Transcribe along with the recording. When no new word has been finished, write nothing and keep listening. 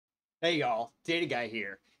Hey y'all, Data Guy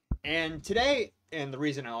here. And today, and the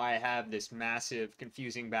reason why I have this massive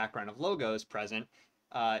confusing background of logos present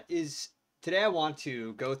is today I want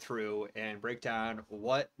to go through and break down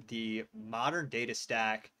what the modern data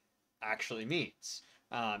stack actually means.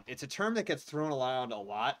 It's a term that gets thrown around a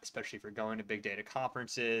lot, especially if you're going to big data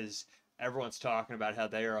conferences. Everyone's talking about how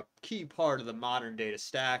they are a key part of the modern data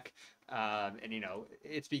stack. And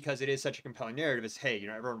it's because it is such a compelling narrative. Is hey,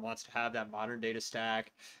 everyone wants to have that modern data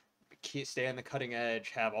stack, stay on the cutting edge,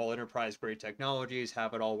 have all enterprise grade technologies,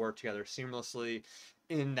 have it all work together seamlessly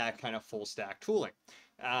in that kind of full stack tooling.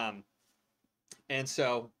 Um, and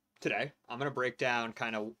so today I'm going to break down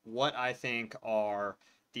kind of what I think are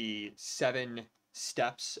the 7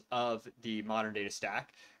 steps of the modern data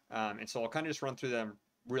stack. And so I'll kind of just run through them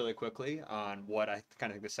really quickly on what I kind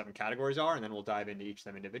of think the 7 categories are, and then we'll dive into each of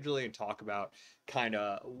them individually and talk about kind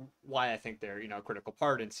of why I think they're a critical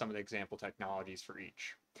part and some of the example technologies for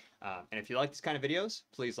each. And if you like these kind of videos,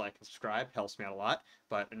 please like and subscribe. It helps me out a lot.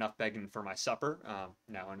 But enough begging for my supper.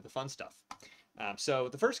 Now into the fun stuff. So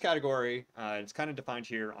the first category, it's kind of defined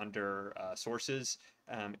here under sources,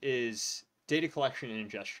 is data collection and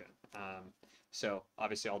ingestion. So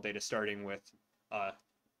obviously all data starting with a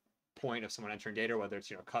point of someone entering data, whether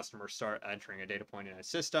it's customers start entering a data point in a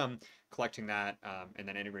system, collecting that, and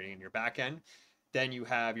then integrating in your backend. Then you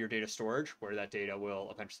have your data storage, where that data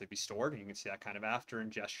will eventually be stored. And you can see that kind of after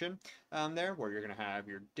ingestion there, where you're going to have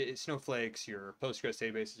your Snowflakes, your Postgres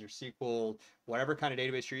databases, your SQL, whatever kind of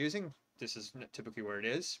database you're using. This is typically where it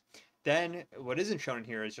is. Then what isn't shown in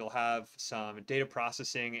here is you'll have some data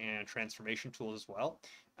processing and transformation tools as well.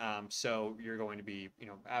 So you're going to be,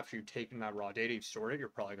 after you've taken that raw data, you've stored it, you're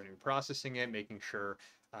probably going to be processing it, making sure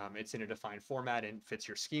it's in a defined format and fits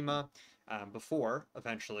your schema before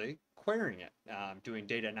eventually querying it, doing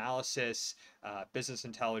data analysis, business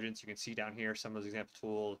intelligence. You can see down here some of those example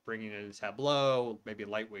tools, bringing in Tableau, maybe a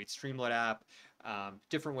lightweight Streamlit app,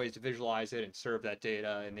 different ways to visualize it and serve that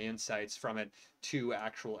data and the insights from it to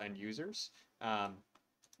actual end users.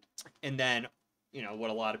 And then what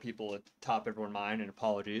a lot of people at the top of everyone's mind, and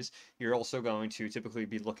apologies, you're also going to typically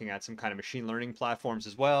be looking at some kind of machine learning platforms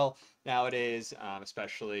as well nowadays,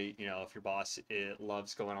 especially if your boss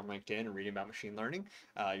loves going on LinkedIn and reading about machine learning.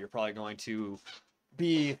 You're probably going to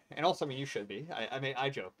be, and also, I mean, you should be. I mean, I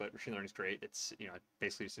joke, but machine learning is great. It's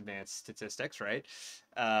basically just advanced statistics, right?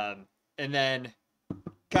 And then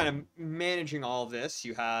kind of managing all of this,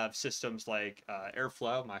 you have systems like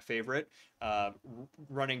Airflow, my favorite,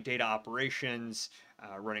 running data operations,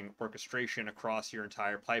 running orchestration across your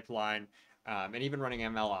entire pipeline, and even running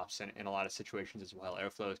ML ops in a lot of situations as well.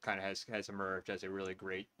 Airflow kind of has emerged as a really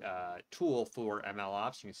great tool for ML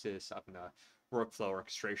ops. You can see this up in the workflow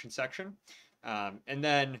orchestration section. And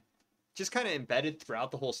then just kind of embedded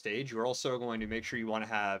throughout the whole stage, you're also going to make sure you want to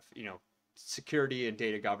have, security and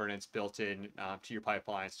data governance built in to your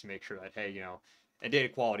pipelines to make sure that, hey, and data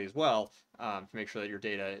quality as well, to make sure that your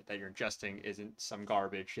data that you're ingesting isn't some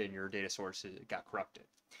garbage and your data sources got corrupted.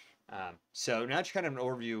 So now just kind of an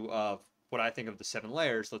overview of what I think of the 7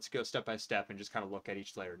 layers. Let's go step by step and just kind of look at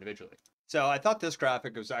each layer individually. So I thought this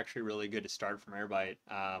graphic was actually really good to start from Airite,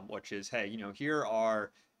 which is, hey, here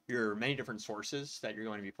are your many different sources that you're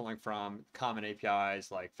going to be pulling from, common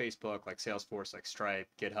APIs like Facebook, like Salesforce, like Stripe,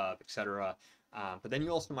 GitHub, etc. But then you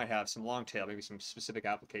also might have some long tail, maybe some specific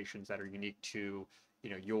applications that are unique to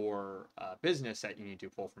your business that you need to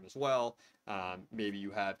pull from as well. Maybe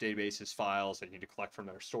you have databases, files that you need to collect from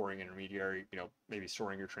that are storing intermediary, maybe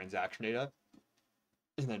storing your transaction data,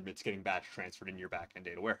 and then it's getting batch transferred into your backend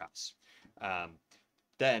data warehouse. Um,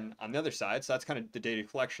 then on the other side, so that's kind of the data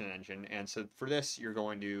collection engine. And so for this, you're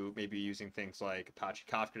going to maybe using things like Apache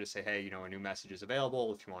Kafka to say, hey, a new message is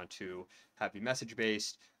available. If you want to have your message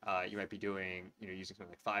based, you might be doing, using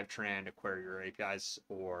something like Fivetran to query your APIs,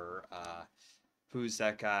 or who's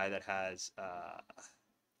that guy that has,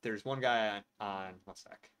 there's one guy on, one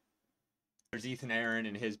sec. There's Ethan Aaron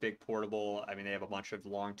and his big portable. I mean, they have a bunch of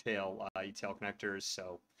long tail ETL connectors.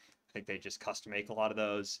 So I think they just custom make a lot of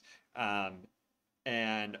those.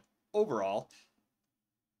 And overall,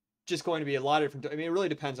 just going to be a lot of different. I mean, it really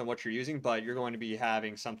depends on what you're using, but you're going to be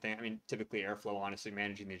having something. I mean, typically Airflow, honestly,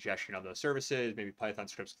 managing the ingestion of those services, maybe Python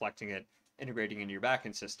scripts collecting it, integrating into your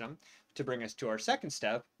backend system to bring us to our second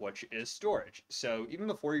step, which is storage. So even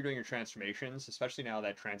before you're doing your transformations, especially now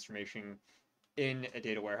that transformation in a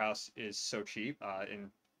data warehouse is so cheap,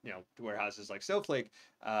 in warehouses like Snowflake,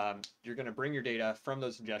 you're going to bring your data from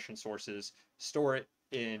those ingestion sources, store it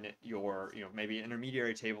in your maybe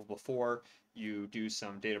intermediary table before you do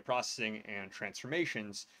some data processing and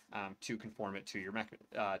transformations to conform it to your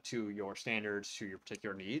to your standards, to your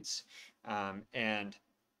particular needs, and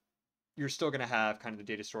you're still going to have kind of the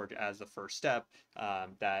data storage as the first step,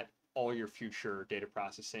 that all your future data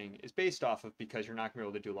processing is based off of, because you're not going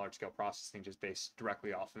to be able to do large scale processing just based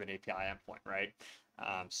directly off of an API endpoint, right?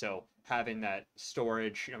 So having that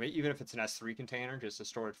storage, even if it's an S3 container, just a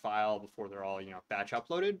storage file before they're all, batch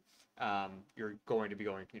uploaded, you're going to be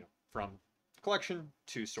going, from collection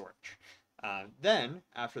to storage. Then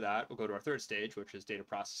after that, we'll go to our third stage, which is data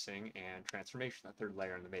processing and transformation, that third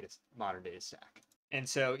layer in the modern data stack. And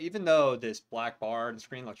so even though this black bar on the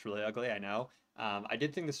screen looks really ugly, I know, I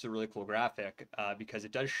did think this is a really cool graphic, because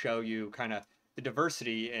it does show you kind of the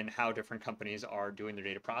diversity in how different companies are doing their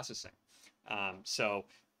data processing. So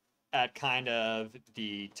at kind of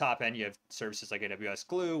the top end, you have services like AWS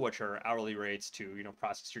Glue, which are hourly rates to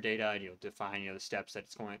process your data, and you'll define the steps that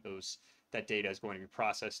that data is going to be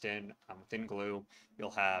processed in. Within Glue,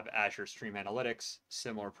 you'll have Azure Stream Analytics,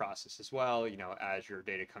 similar process as well. As your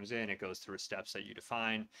data comes in, it goes through steps that you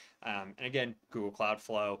define. And again, Google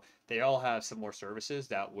Cloudflow, they all have similar services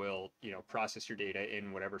that will process your data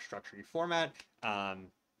in whatever structure you format,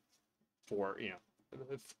 for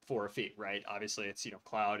for a fee, right? Obviously, it's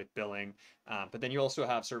cloud billing, but then you also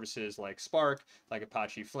have services like Spark, like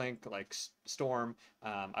Apache Flink, like Storm.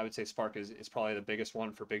 I would say Spark is probably the biggest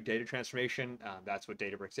one for big data transformation. That's what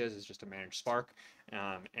Databricks is just a managed Spark,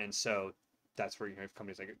 and so that's where you have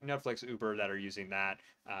companies like Netflix, Uber that are using that,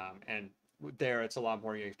 and there it's a lot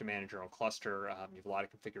more. You have to manage your own cluster. You have a lot of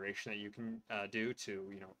configuration that you can do to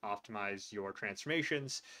optimize your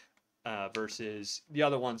transformations, versus the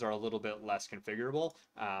other ones are a little bit less configurable.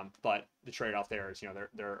 But the trade-off there is,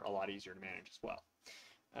 they're a lot easier to manage as well.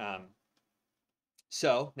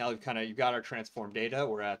 So now you've got our transformed data.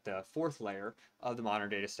 We're at the fourth layer of the modern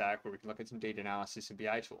data stack, where we can look at some data analysis and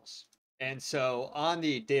BI tools. And so on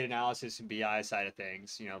the data analysis and BI side of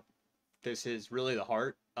things, this is really the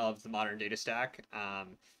heart of the modern data stack.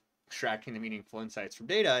 Extracting the meaningful insights from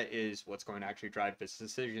data is what's going to actually drive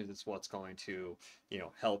business decisions. It's what's going to,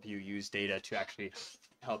 help you use data to actually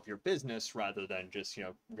help your business, rather than just,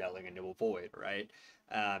 yelling into a void, right?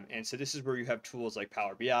 And so this is where you have tools like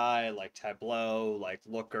Power BI, like Tableau, like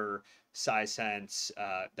Looker, Sisense,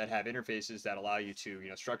 that have interfaces that allow you to,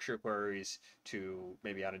 structure queries, to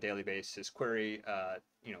maybe on a daily basis query,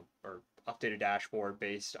 or update a dashboard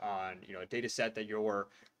based on, a data set that you're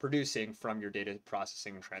producing from your data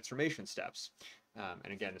processing and transformation steps.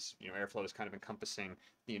 And again, this, Airflow is kind of encompassing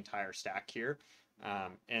the entire stack here.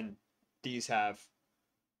 And these have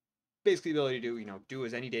basically the ability to, do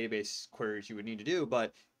as any database queries you would need to do,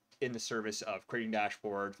 but in the service of creating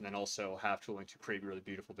dashboards, and then also have tooling to create really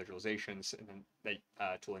beautiful visualizations, and then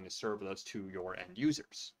tooling to serve those to your end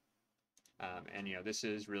users. And this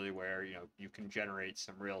is really where you can generate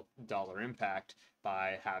some real dollar impact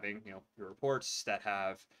by having your reports that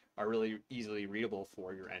are really easily readable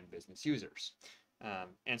for your end business users.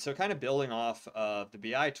 And so kind of building off of the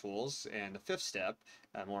BI tools, and the fifth step,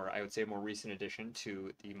 I would say more recent addition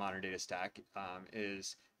to the modern data stack,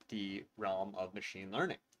 is the realm of machine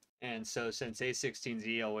learning. And so since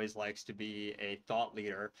A16Z always likes to be a thought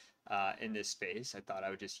leader in this space, I thought I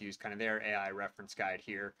would just use kind of their AI reference guide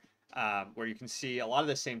here, where you can see a lot of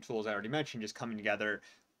the same tools I already mentioned just coming together,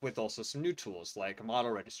 with also some new tools like a model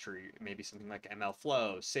registry, maybe something like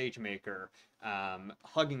MLflow, SageMaker,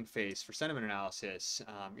 Hugging Face for sentiment analysis.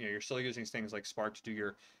 You're still using things like Spark to do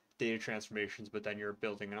your data transformations, but then you're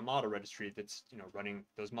building in a model registry that's running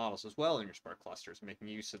those models as well in your Spark clusters, making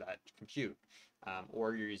use of that compute.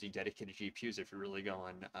 Or you're using dedicated GPUs if you're really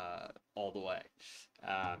going all the way.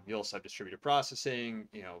 You also have distributed processing,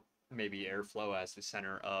 maybe Airflow as the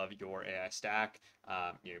center of your AI stack.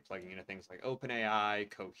 Plugging into things like OpenAI,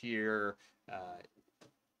 Cohere,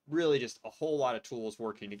 really just a whole lot of tools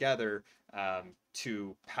working together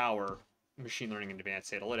to power machine learning and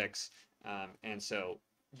advanced analytics. And so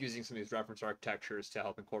using some of these reference architectures to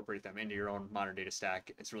help incorporate them into your own modern data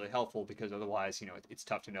stack is really helpful, because otherwise, it's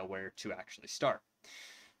tough to know where to actually start.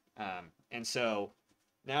 And so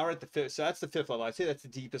now we're at the fifth. So that's the fifth level. I'd say that's the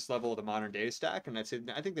deepest level of the modern data stack. And I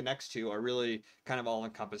think the next two are really kind of all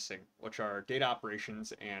encompassing, which are data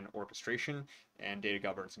operations and orchestration, and data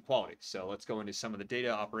governance and quality. So let's go into some of the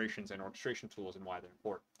data operations and orchestration tools and why they're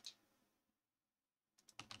important.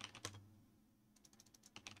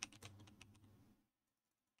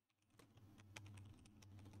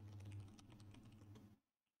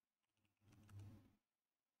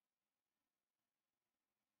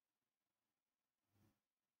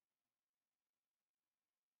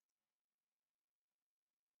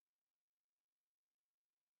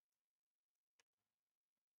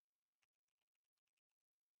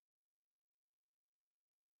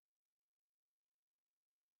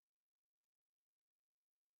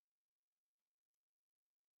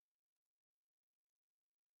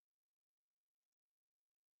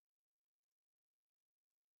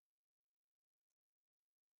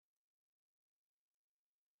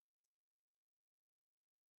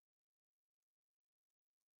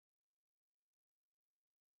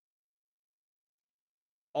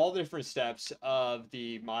 all the different steps of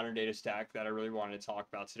the modern data stack that I really wanted to talk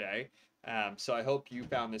about today. So I hope you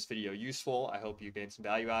found this video useful. I hope you gained some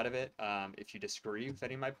value out of it. If you disagree with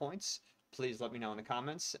any of my points, please let me know in the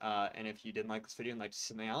comments. And if you didn't like this video and like to see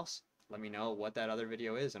something else, let me know what that other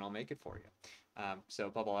video is and I'll make it for you. So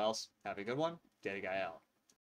above all else, have a good one. Data Guy out.